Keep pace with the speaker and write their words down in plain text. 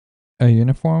A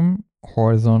uniform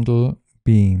horizontal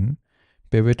beam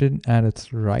pivoted at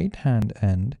its right hand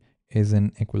end is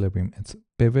in equilibrium. It's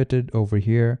pivoted over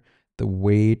here. The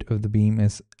weight of the beam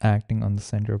is acting on the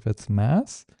center of its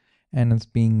mass, and it's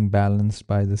being balanced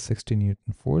by the 60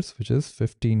 Newton force, which is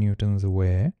 50 newtons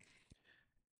away.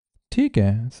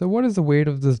 Okay, so what is the weight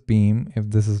of this beam if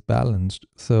this is balanced?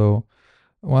 So,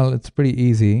 well, it's pretty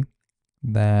easy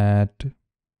that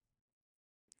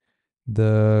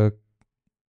the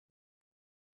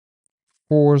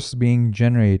force being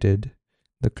generated,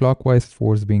 the clockwise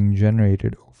force being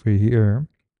generated over here,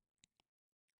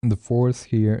 the force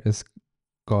here is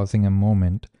causing a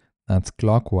moment that's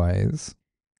clockwise.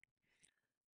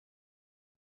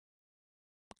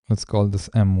 Let's call this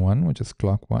M1, which is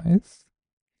clockwise.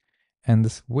 And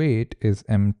this weight is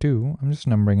M2. I'm just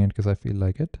numbering it because I feel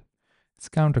like it. It's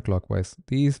counterclockwise.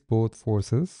 These both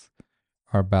forces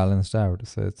are balanced out.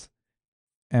 So it's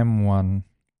M1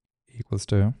 equals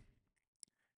to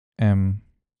M2.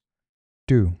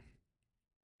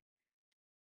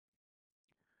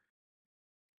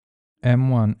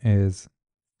 M1 is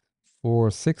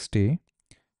 460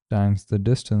 times the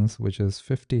distance, which is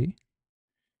 50,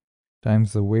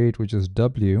 times the weight, which is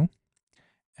W,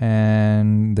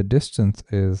 and the distance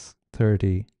is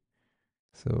 30.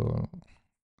 So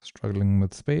struggling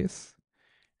with space.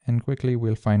 And quickly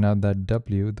we'll find out that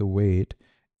W, the weight,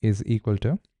 is equal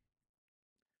to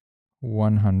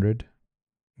 100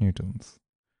 newtons.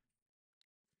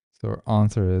 So our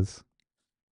answer is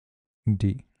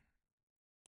D.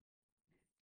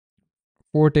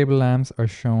 4 table lamps are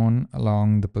shown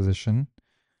along the position.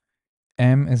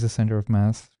 M is the center of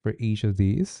mass for each of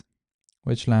these.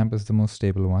 Which lamp is the most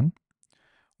stable one?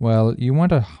 Well, you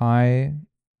want a high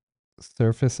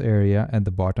surface area at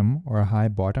the bottom or a high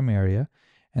bottom area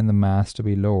and the mass to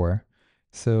be lower.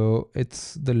 So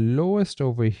it's the lowest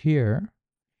over here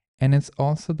and it's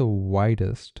also the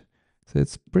widest. So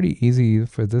it's pretty easy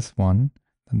for this one.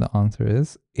 And the answer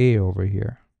is A over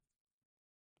here.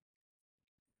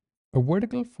 A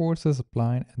vertical force is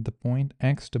applied at the point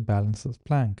X to balance this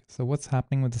plank. So what's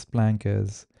happening with this plank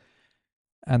is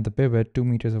at the pivot 2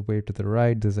 meters away to the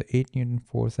right, there's a 8 Newton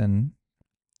force, and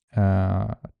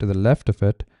to the left of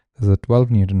it, there's a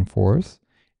 12 Newton force.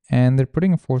 And they're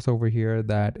putting a force over here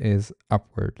that is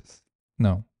upwards.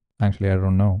 No, actually, I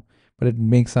don't know. But it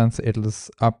makes sense it is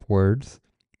upwards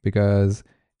because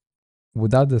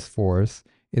without this force,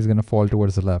 it's going to fall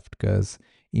towards the left because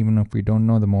even if we don't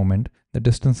know the moment, the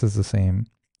distance is the same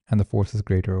and the force is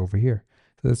greater over here.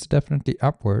 So it's definitely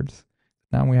upwards.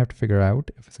 Now we have to figure out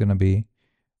if it's going to be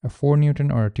a 4 Newton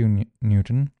or a 2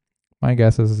 Newton. My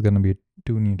guess is it's going to be a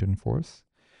 2 Newton force.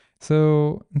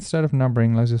 So instead of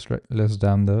numbering, let's just list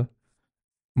down the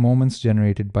moments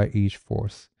generated by each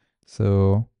force.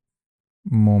 So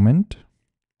moment,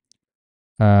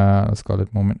 let's call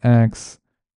it moment X,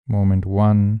 moment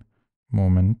 1,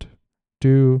 moment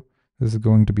 2. This is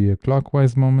going to be a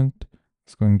clockwise moment.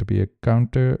 It's going to be a it's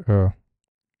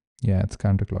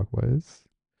counterclockwise.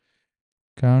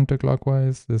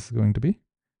 Counterclockwise, this is going to be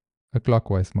a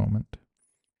clockwise moment.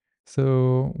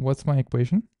 So what's my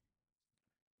equation?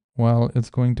 Well, it's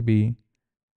going to be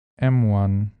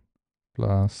M1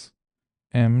 plus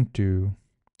M2.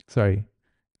 Sorry,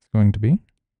 it's going to be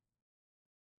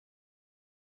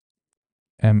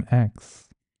MX.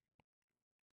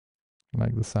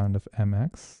 Like the sound of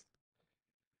MX.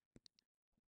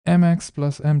 MX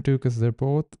plus M2, because they're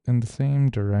both in the same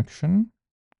direction,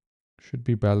 should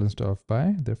be balanced off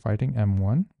by, they're fighting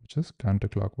M1, which is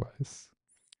counterclockwise.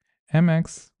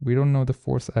 MX, we don't know the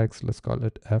force X, let's call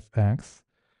it Fx,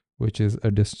 which is a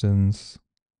distance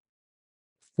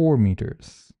 4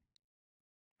 meters.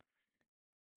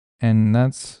 And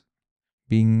that's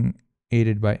being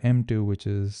aided by M2, which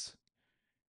is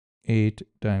 8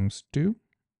 times 2.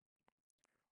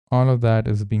 All of that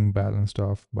is being balanced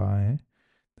off by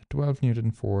the 12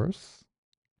 Newton force,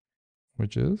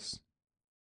 which is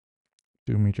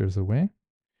 2 meters away.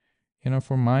 You know,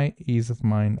 for my ease of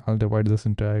mind, I'll divide this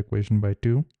entire equation by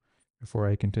 2 before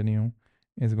I continue.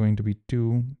 Is going to be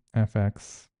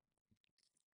 2Fx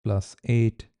plus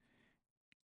 8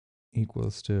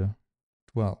 equals to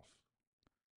 12.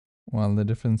 Well, the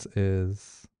difference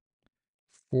is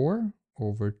 4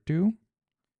 over 2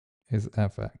 is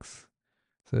Fx.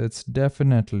 So it's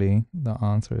definitely, the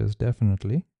answer is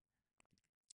definitely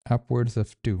upwards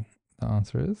of 2. The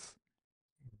answer is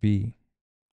B.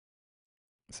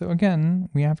 So again,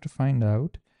 we have to find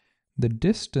out the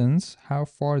distance, how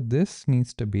far this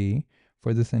needs to be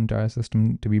for this entire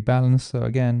system to be balanced. So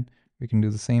again, we can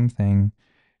do the same thing.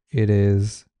 It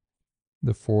is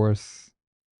the force,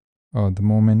 or the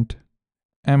moment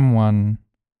M1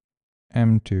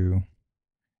 M2,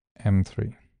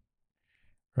 M3,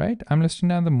 right? I'm listing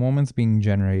down the moments being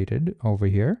generated over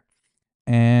here.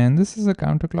 And this is a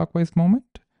counterclockwise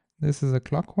moment. This is a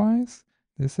clockwise.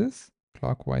 This is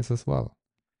clockwise as well.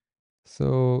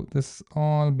 So this is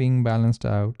all being balanced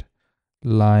out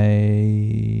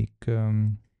like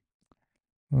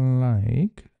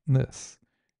this.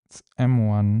 It's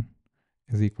M1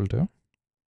 is equal to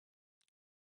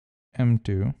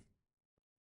M2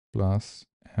 plus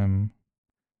M3,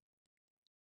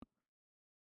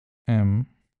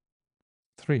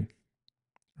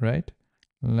 right?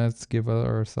 Let's give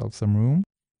ourselves some room.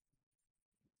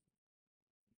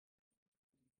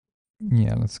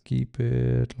 Yeah, let's keep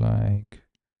it like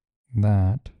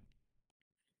that.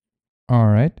 All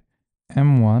right.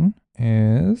 M1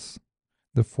 is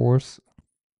the force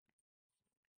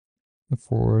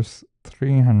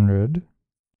 300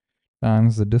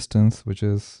 times the distance, which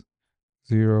is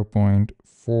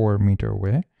 0.4 meter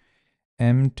away.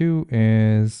 M2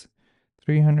 is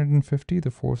 350,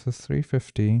 the force is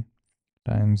 350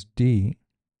 times d.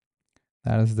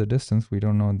 That is the distance. We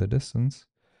don't know the distance.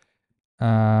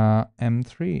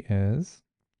 M3 is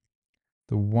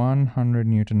the 100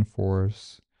 Newton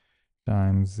force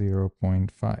times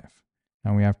 0.5.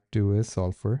 Now we have to do is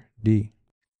solve for d.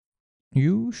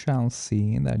 You shall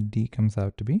see that d comes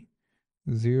out to be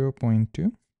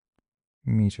 0.2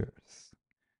 meters.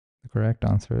 The correct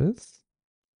answer is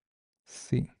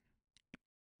C.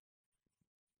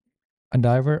 A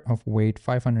diver of weight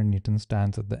 500 newtons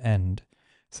stands at the end.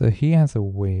 So he has a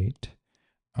weight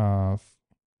of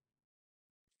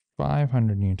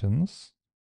 500 newtons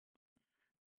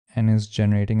and is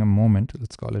generating a moment,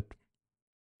 let's call it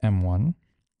M1,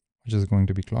 which is going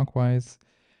to be clockwise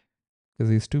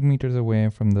because he's 2 meters away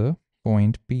from the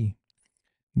point P.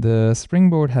 The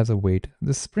springboard has a weight.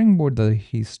 The springboard that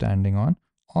he's standing on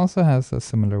also has a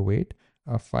similar weight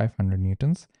of 500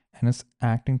 newtons and is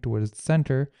acting towards the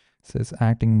center, so it's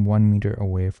acting 1 meter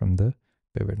away from the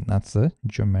pivot. And that's the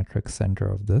geometric center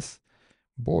of this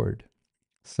board.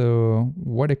 So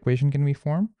what equation can we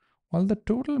form? Well, the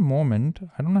total moment,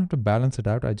 I don't have to balance it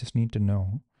out. I just need to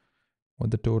know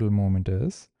what the total moment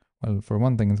is. Well, for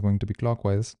one thing, it's going to be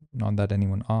clockwise, not that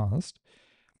anyone asked,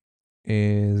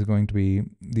 is going to be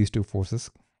these two forces,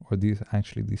 or these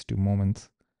two moments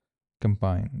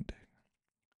combined.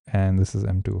 And this is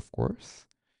M2, of course.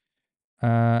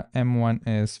 M1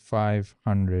 is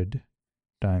 500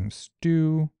 times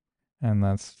 2, and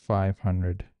that's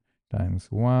 500 times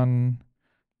 1.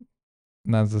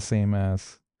 That's the same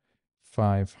as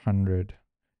 500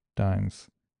 times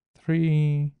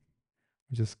 3,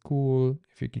 which is cool.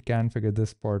 If you can figure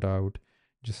this part out,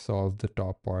 just solve the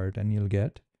top part and you'll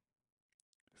get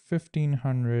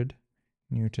 1500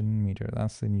 Newton meter.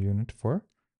 That's the unit for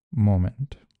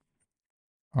moment.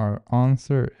 Our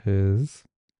answer is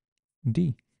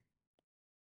D.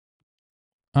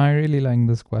 I really like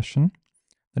this question.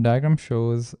 The diagram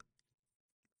shows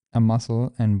a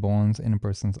muscle and bones in a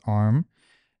person's arm.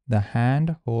 The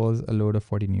hand holds a load of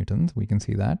 40 newtons. We can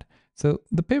see that. So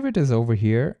the pivot is over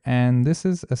here, and this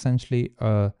is essentially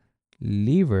a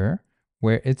lever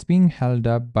where it's being held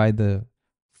up by the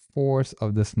force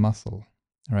of this muscle,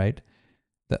 right?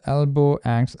 The elbow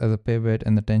acts as a pivot,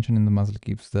 and the tension in the muscle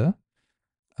keeps the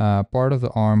part of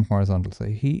the arm horizontal. So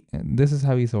this is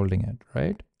how he's holding it,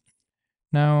 right?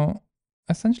 Now,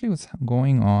 essentially what's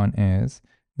going on is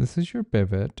this is your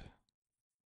pivot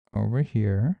over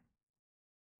here.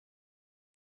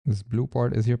 This blue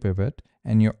part is your pivot,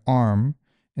 and your arm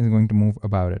is going to move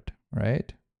about it,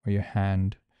 right? Or your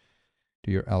hand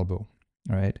to your elbow,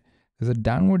 right? There's a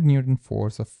downward Newton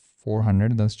force of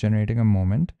 400 that's generating a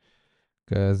moment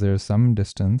because there's some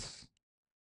distance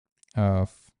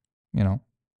of,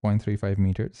 0.35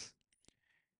 meters.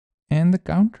 And the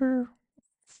counter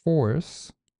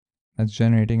force that's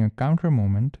generating a counter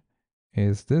moment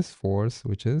is this force,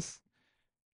 which is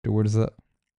towards the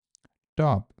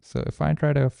top. So if I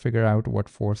try to figure out what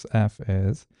force F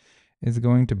is, it's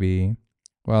going to be,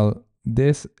 well,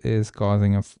 this is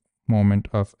causing a moment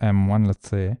of M1, let's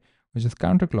say, which is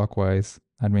counterclockwise.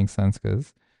 That makes sense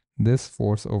because this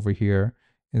force over here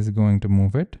is going to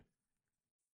move it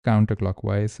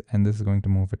counterclockwise, and this is going to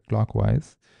move it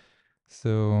clockwise.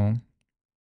 So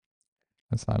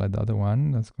let's highlight the other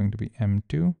one. That's going to be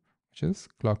M2, which is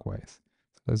clockwise.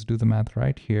 So let's do the math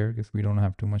right here because we don't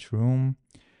have too much room.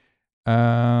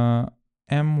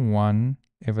 M1,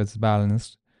 if it's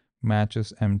balanced,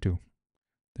 matches M2.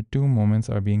 The two moments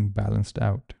are being balanced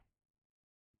out,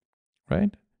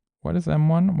 right? What is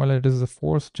M1? Well, it is the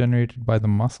force generated by the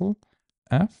muscle,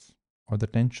 F, or the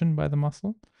tension by the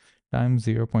muscle, times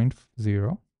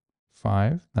 0.05.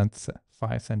 5, that's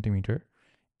 5 centimeter,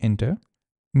 into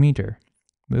meter.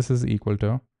 This is equal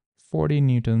to 40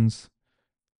 newtons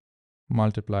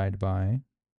multiplied by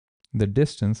the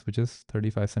distance, which is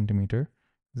 35 centimeter,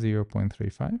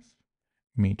 0.35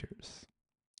 meters,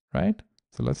 right?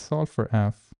 So let's solve for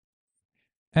F.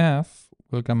 F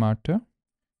will come out to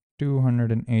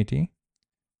 280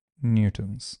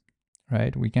 newtons,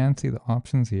 right? We can see the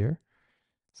options here.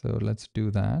 So let's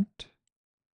do that.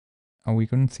 Oh, we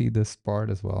couldn't see this part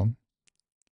as well.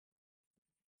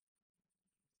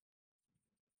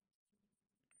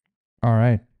 All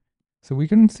right. So we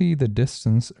couldn't see the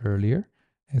distance earlier.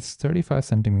 It's 35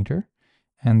 centimeter.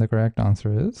 And the correct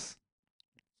answer is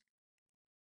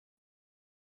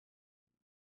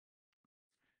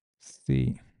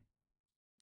C.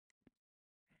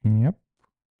 Yep.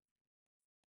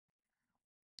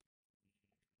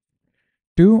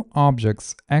 Two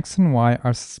objects, X and Y,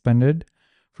 are suspended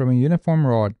from a uniform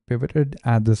rod pivoted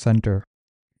at the center.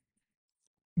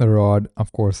 The rod,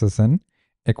 of course, is in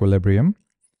equilibrium.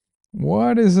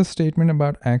 What is the statement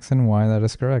about X and Y that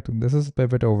is correct? This is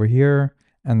pivot over here,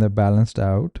 and they're balanced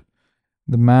out.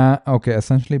 Okay,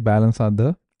 essentially balance out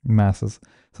the masses.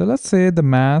 So let's say the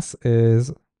mass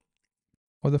is,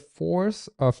 or the force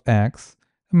of X,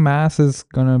 the mass is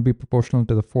gonna be proportional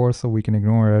to the force, so we can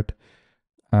ignore it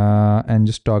and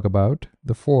just talk about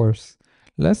the force.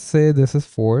 Let's say this is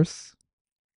force.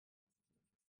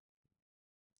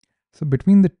 So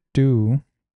between the two,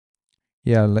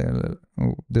 yeah,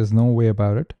 there's no way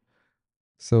about it.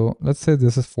 So let's say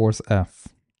this is force F.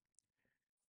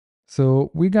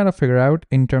 So we gotta figure out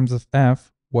in terms of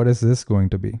F, what is this going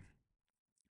to be,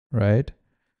 right?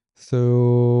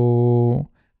 So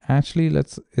actually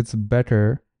it's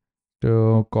better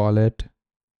to call it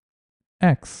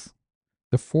X.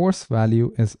 The force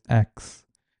value is X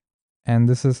and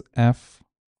this is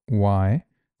Fy.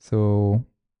 So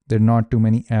there are not too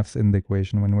many F's in the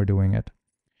equation when we're doing it.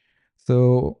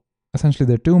 So essentially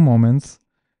there are two moments,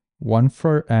 one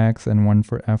for X and one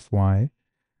for Fy.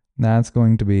 That's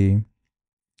going to be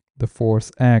the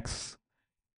force X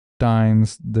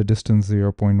times the distance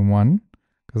 0.1,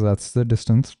 because that's the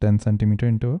distance, 10 centimeter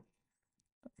into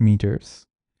meters.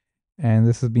 And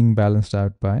this is being balanced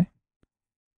out by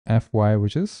Fy,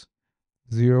 which is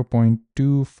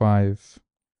 0.25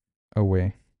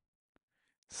 away.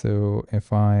 So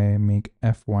if I make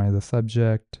Fy the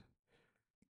subject,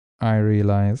 I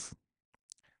realize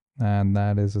that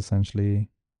that is essentially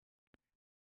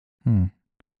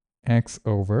X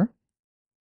over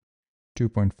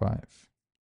 2.5.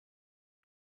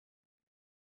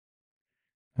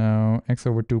 Now, X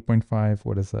over 2.5,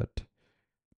 what is that?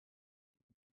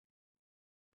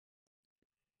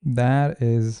 That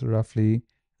is roughly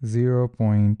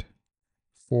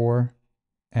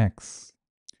 0.4x.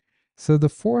 So the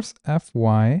force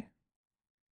Fy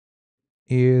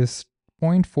is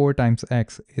 0.4 times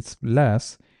x. It's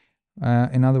less.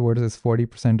 In other words, it's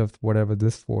 40% of whatever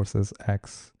this force is,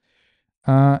 x.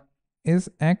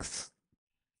 Is x,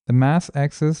 the mass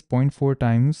x is 0.4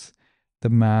 times the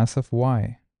mass of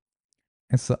y.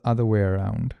 It's the other way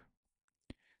around.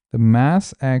 The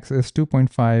mass x is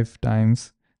 2.5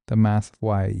 times the mass of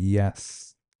y.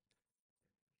 Yes,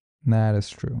 that is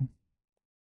true.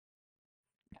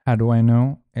 How do I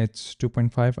know it's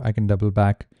 2.5? I can double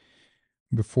back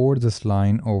before this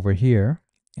line over here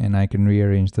and I can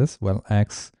rearrange this. Well,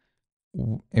 x,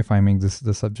 if I make this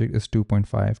the subject, is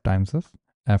 2.5 times of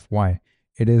Fy.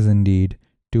 It is indeed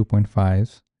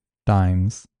 2.5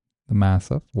 times the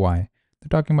mass of y. They're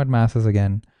talking about masses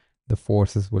again. The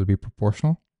forces will be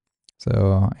proportional.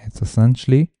 So it's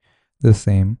essentially the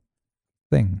same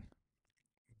thing.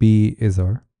 B is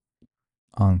our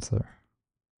answer.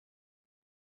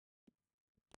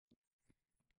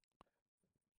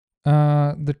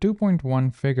 The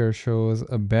 2.1 figure shows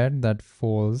a bed that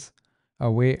falls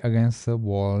away against the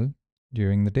wall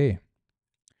during the day.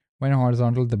 When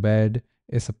horizontal, the bed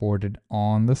is supported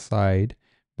on the side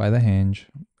by the hinge.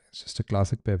 It's just a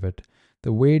classic pivot.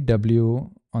 The weight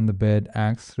W on the bed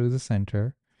acts through the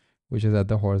center, which is at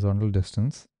the horizontal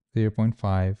distance,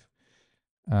 0.5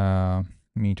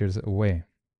 meters away.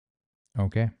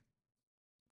 Okay.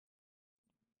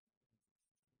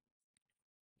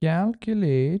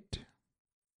 Calculate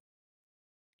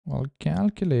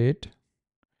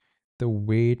the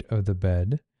weight of the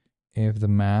bed if the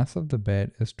mass of the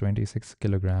bed is 26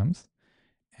 kilograms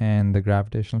and the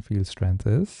gravitational field strength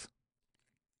is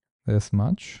this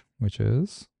much, which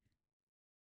is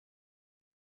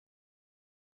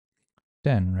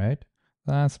 10, right?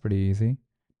 That's pretty easy.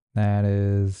 That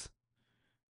is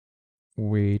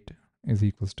weight is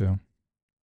equals to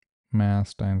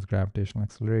mass times gravitational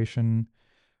acceleration.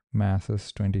 Mass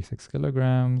is 26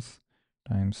 kilograms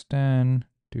times 10,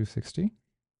 260.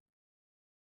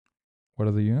 What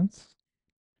are the units?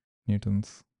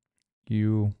 Newtons.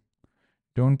 You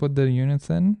don't put the units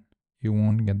in, you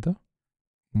won't get the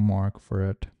mark for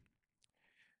it.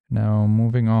 Now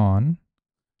moving on,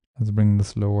 let's bring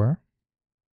this lower.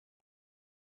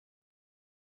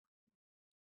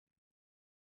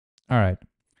 All right,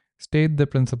 state the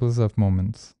principles of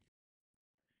moments.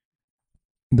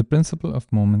 The principle of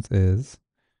moments is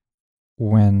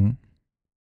when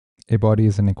a body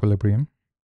is in equilibrium,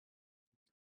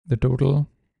 the total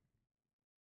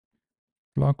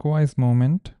clockwise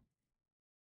moment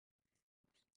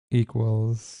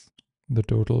equals the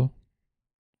total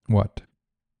what?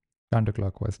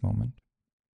 Counterclockwise moment.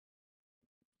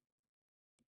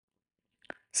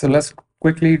 So let's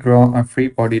quickly draw a free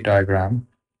body diagram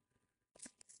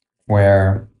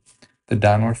where the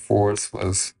downward force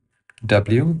was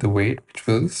W, the weight, which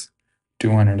was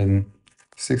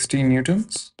 260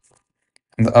 newtons.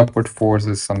 And the upward force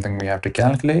is something we have to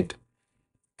calculate.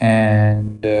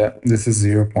 And this is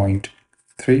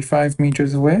 0.35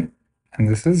 meters away. And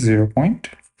this is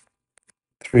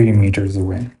 0.3 meters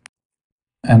away.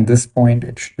 And this point,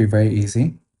 it should be very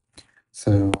easy.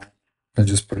 So I'll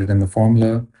just put it in the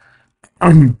formula.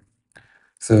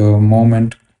 So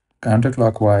moment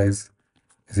counterclockwise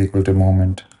is equal to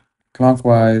moment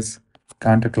clockwise.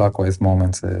 Counterclockwise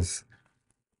moments is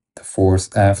the force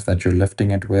F that you're lifting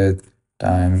it with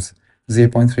times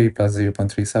 0.3 plus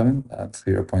 0.37, that's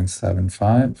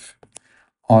 0.75.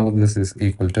 All of this is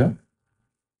equal to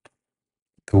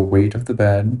the weight of the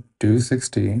bed,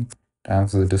 260,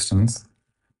 times the distance,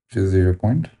 which is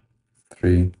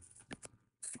 0.3.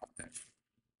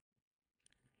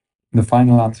 The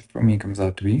final answer for me comes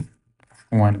out to be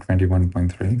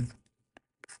 121.3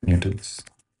 newtons.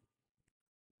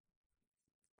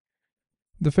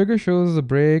 The figure shows the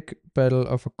brake pedal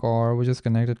of a car which is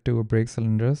connected to a brake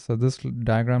cylinder. So this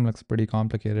diagram looks pretty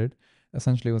complicated.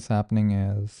 Essentially what's happening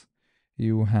is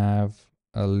you have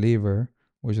a lever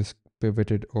which is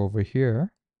pivoted over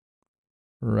here,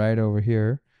 right over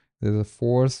here. There's a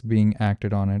force being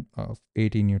acted on it of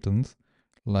 80 newtons,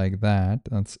 like that.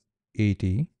 That's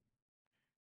 80.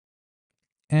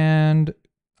 And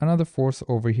another force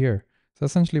over here. So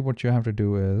essentially what you have to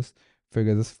do is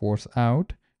figure this force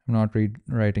out. I'm not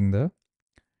rewriting the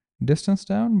distance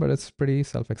down, but it's pretty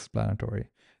self-explanatory.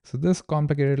 So this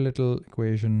complicated little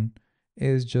equation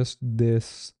is just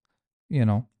this,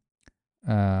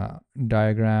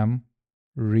 diagram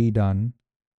redone,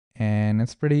 and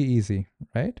it's pretty easy,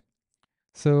 right?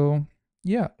 So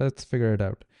yeah, let's figure it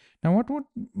out. Now what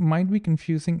might be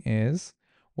confusing is,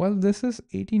 well, this is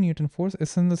 80 Newton force,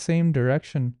 it's in the same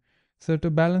direction. So to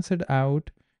balance it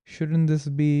out, shouldn't this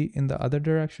be in the other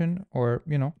direction? Or,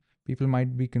 people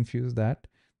might be confused that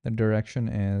the direction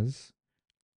is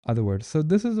otherwise. So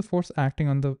this is the force acting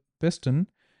on the piston.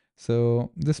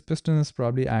 So this piston is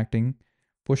probably acting,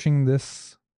 pushing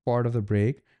this part of the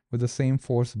brake with the same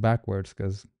force backwards,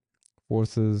 because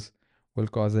forces will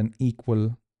cause an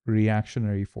equal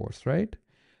reactionary force, right?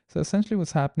 So essentially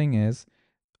what's happening is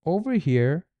over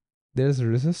here, there's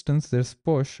resistance, there's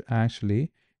push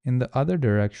actually in the other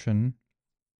direction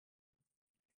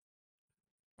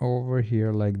over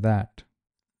here like that,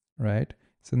 right?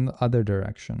 It's in the other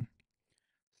direction.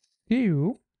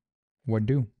 You, what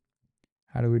do?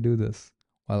 How do we do this?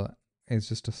 Well, it's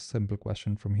just a simple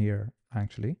question from here,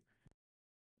 actually.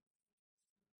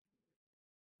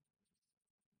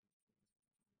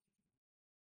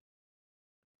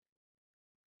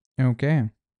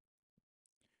 Okay.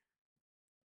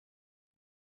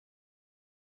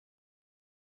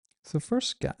 So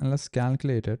first, let's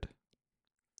calculate it.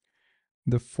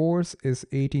 The force is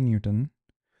 80 Newton.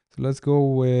 So let's go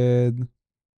with,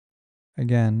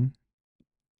 again,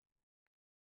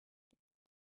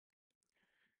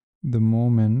 the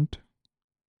moment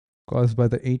caused by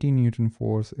the 80 Newton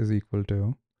force is equal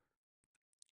to,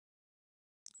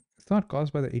 it's not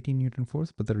caused by the 80 Newton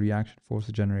force, but the reaction force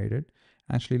generated.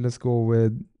 Actually, let's go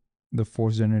with the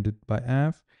force generated by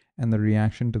F and the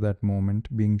reaction to that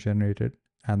moment being generated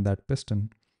at that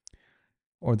piston,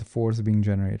 or the force being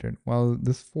generated. Well,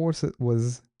 this force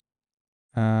was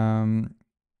unknown,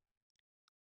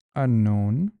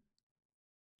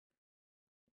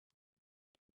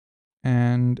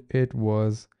 and it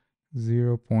was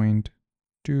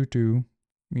 0.22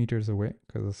 meters away,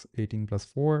 because 18 plus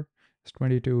 4 is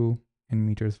 22 in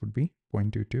meters would be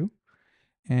 0.22.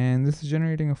 And this is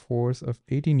generating a force of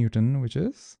 80 Newton, which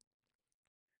is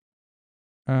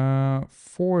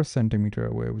 4 centimeter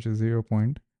away, which is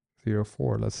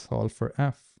 0.04. Let's solve for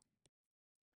F.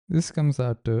 This comes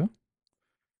out to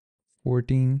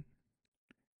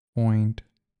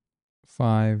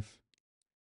 14.5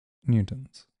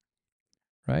 newtons,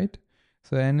 right?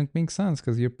 So, and it makes sense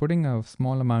because you're putting a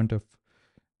small amount of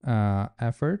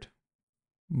effort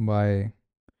by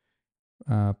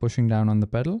pushing down on the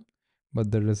pedal,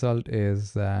 but the result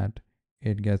is that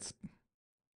it gets,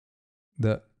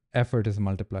 the effort is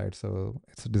multiplied. So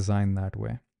it's designed that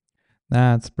way.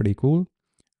 That's pretty cool.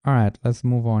 All right, let's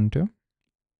move on to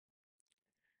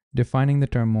defining the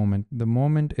term moment. The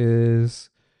moment is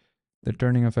the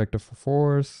turning effect of a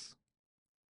force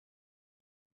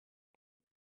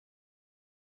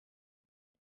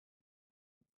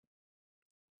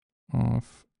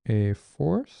of a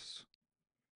force.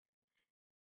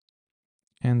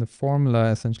 And the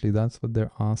formula, essentially, that's what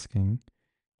they're asking,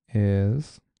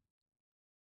 is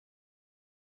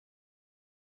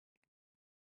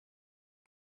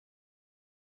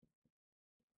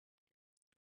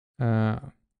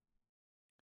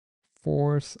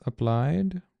force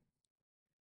applied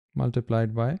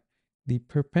multiplied by the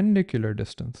perpendicular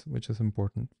distance, which is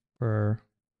important.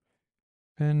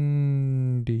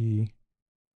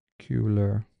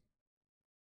 Perpendicular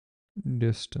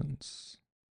distance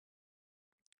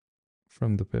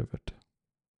from the pivot.